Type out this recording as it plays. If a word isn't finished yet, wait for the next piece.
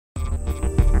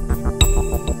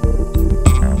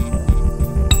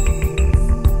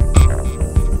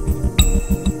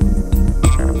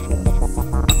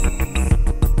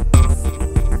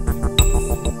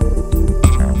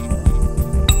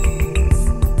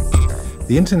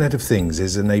The Internet of Things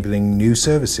is enabling new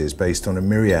services based on a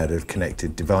myriad of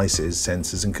connected devices,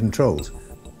 sensors and controls.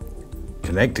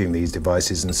 Connecting these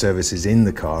devices and services in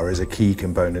the car is a key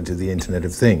component of the Internet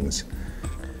of Things.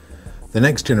 The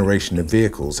next generation of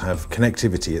vehicles have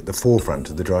connectivity at the forefront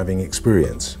of the driving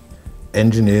experience.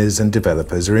 Engineers and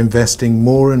developers are investing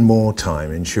more and more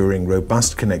time ensuring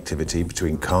robust connectivity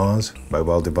between cars,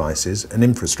 mobile devices and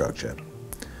infrastructure.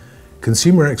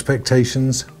 Consumer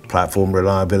expectations, platform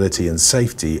reliability and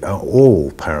safety are all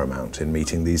paramount in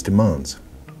meeting these demands.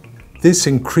 This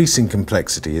increasing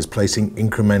complexity is placing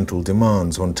incremental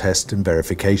demands on test and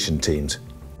verification teams.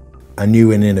 A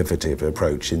new and innovative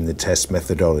approach in the test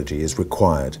methodology is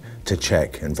required to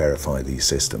check and verify these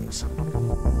systems.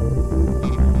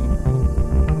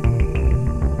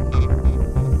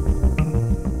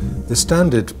 The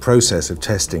standard process of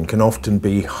testing can often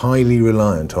be highly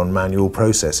reliant on manual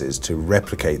processes to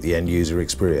replicate the end-user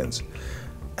experience.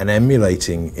 And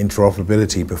emulating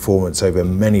interoperability performance over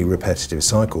many repetitive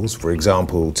cycles, for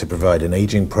example, to provide an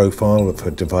aging profile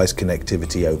for device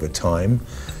connectivity over time,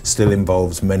 still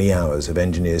involves many hours of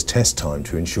engineers' test time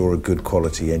to ensure a good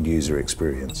quality end-user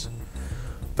experience.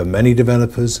 For many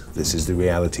developers, this is the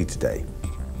reality today.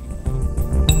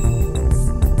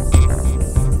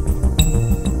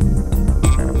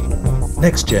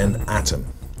 NextGen ATAM,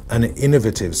 an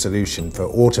innovative solution for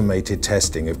automated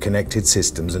testing of connected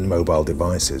systems and mobile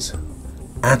devices.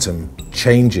 ATAM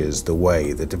changes the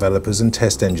way that developers and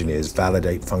test engineers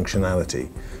validate functionality,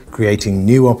 creating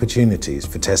new opportunities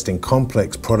for testing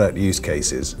complex product use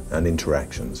cases and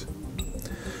interactions.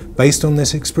 Based on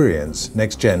this experience,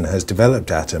 NextGen has developed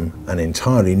ATAM, an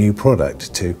entirely new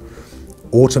product to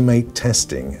automate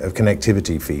testing of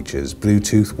connectivity features,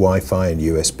 Bluetooth, Wi-Fi and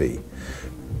USB,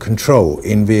 control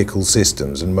in-vehicle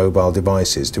systems and mobile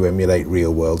devices to emulate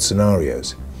real-world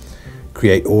scenarios,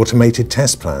 create automated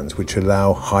test plans which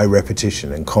allow high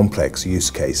repetition and complex use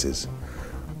cases,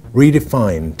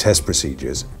 redefine test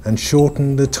procedures and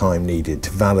shorten the time needed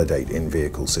to validate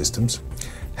in-vehicle systems,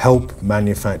 help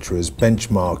manufacturers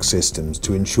benchmark systems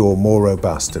to ensure more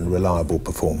robust and reliable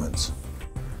performance,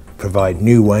 provide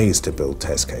new ways to build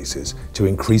test cases to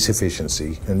increase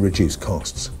efficiency and reduce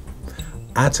costs.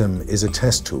 ATAM is a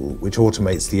test tool which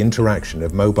automates the interaction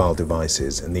of mobile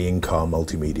devices and the in-car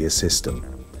multimedia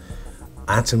system.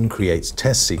 ATAM creates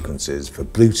test sequences for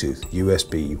Bluetooth,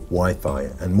 USB, Wi-Fi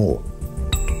and more.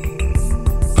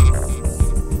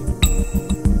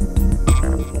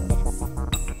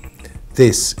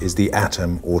 This is the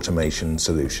ATAM automation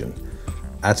solution.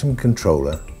 ATAM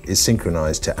Controller is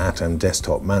synchronized to ATAM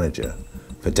Desktop Manager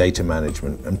for data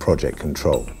management and project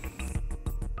control.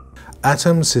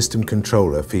 ATAM System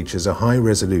Controller features a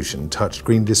high-resolution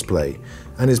touchscreen display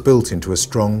and is built into a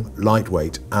strong,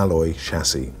 lightweight alloy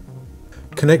chassis.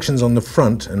 Connections on the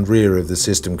front and rear of the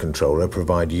system controller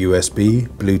provide USB,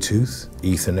 Bluetooth,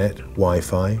 Ethernet,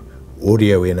 Wi-Fi,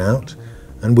 audio in-out,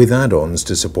 and with add-ons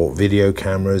to support video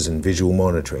cameras and visual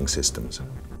monitoring systems.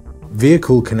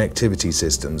 Vehicle connectivity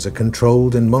systems are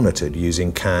controlled and monitored using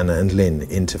CAN and LIN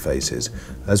interfaces,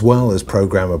 as well as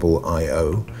programmable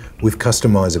I/O with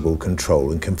customizable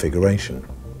control and configuration.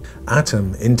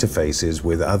 ATAM interfaces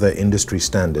with other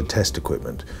industry-standard test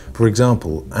equipment. For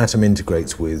example, ATAM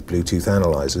integrates with Bluetooth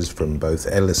analyzers from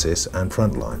both Elysis and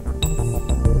Frontline.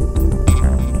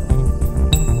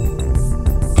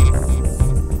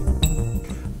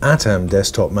 ATAM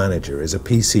Desktop Manager is a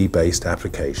PC-based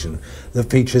application that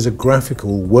features a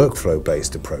graphical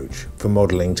workflow-based approach for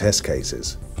modeling test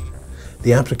cases.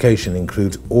 The application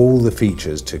includes all the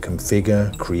features to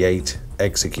configure, create,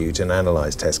 execute and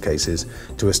analyze test cases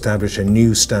to establish a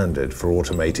new standard for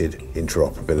automated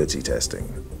interoperability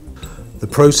testing. The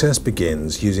process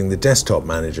begins using the Desktop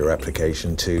Manager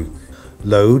application to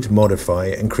load, modify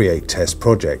and create test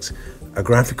projects. A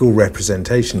graphical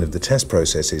representation of the test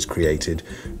process is created,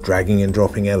 dragging and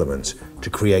dropping elements to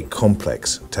create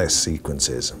complex test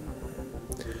sequences.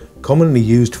 Commonly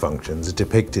used functions are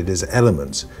depicted as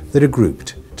elements that are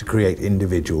grouped to create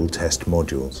individual test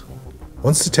modules.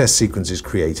 Once the test sequence is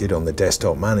created on the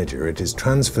Desktop Manager, it is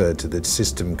transferred to the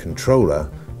system controller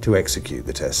to execute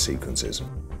the test sequences.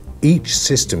 Each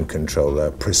system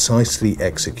controller precisely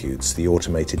executes the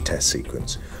automated test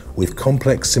sequence, with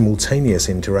complex simultaneous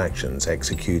interactions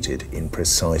executed in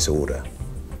precise order.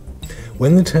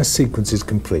 When the test sequence is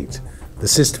complete, the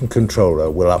system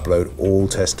controller will upload all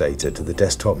test data to the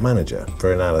Desktop Manager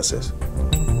for analysis.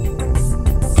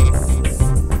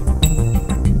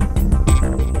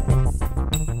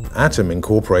 ATAM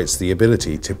incorporates the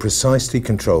ability to precisely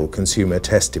control consumer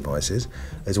test devices,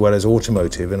 as well as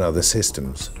automotive and other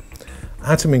systems.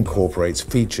 ATAM incorporates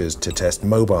features to test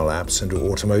mobile apps and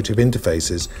automotive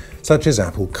interfaces such as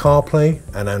Apple CarPlay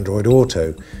and Android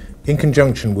Auto, in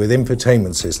conjunction with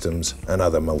infotainment systems and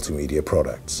other multimedia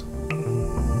products.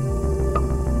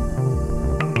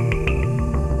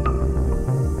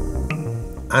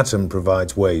 ATAM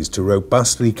provides ways to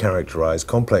robustly characterize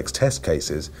complex test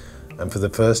cases and for the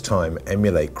first time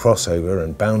emulate crossover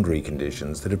and boundary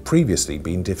conditions that have previously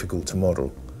been difficult to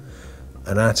model.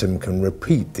 And ATAM can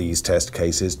repeat these test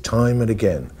cases time and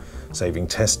again, saving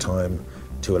test time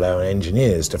to allow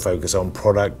engineers to focus on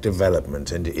product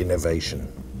development and innovation.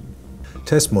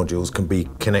 Test modules can be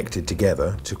connected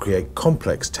together to create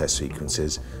complex test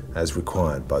sequences as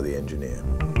required by the engineer.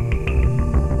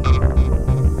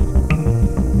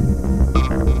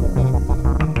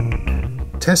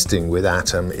 Testing with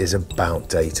ATAM is about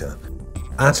data.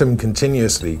 ATAM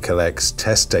continuously collects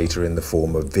test data in the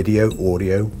form of video,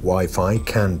 audio, Wi-Fi,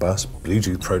 CAN bus,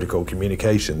 Bluetooth protocol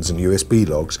communications and USB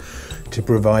logs to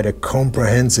provide a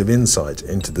comprehensive insight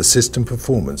into the system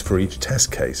performance for each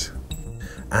test case.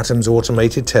 ATAM's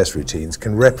automated test routines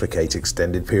can replicate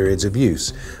extended periods of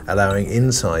use, allowing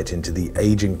insight into the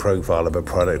aging profile of a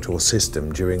product or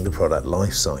system during the product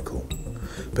life cycle.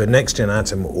 But NextGen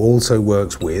ATAM also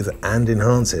works with and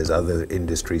enhances other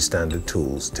industry standard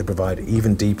tools to provide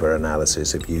even deeper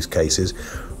analysis of use cases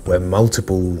where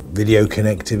multiple video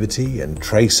connectivity and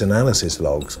trace analysis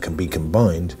logs can be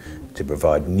combined to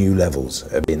provide new levels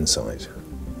of insight.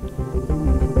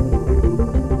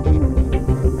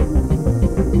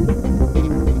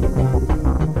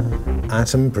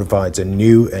 ATAM provides a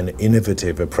new and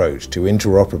innovative approach to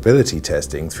interoperability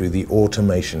testing through the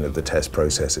automation of the test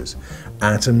processes.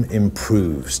 ATAM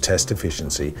improves test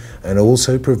efficiency and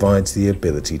also provides the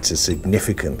ability to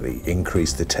significantly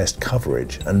increase the test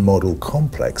coverage and model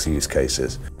complex use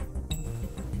cases.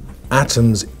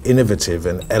 ATAM's innovative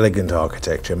and elegant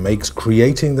architecture makes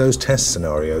creating those test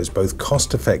scenarios both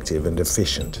cost-effective and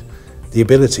efficient. The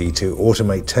ability to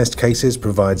automate test cases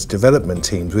provides development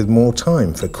teams with more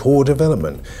time for core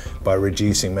development by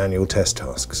reducing manual test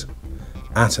tasks.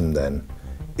 ATAM, then,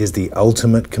 is the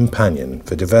ultimate companion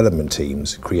for development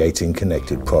teams creating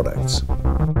connected products.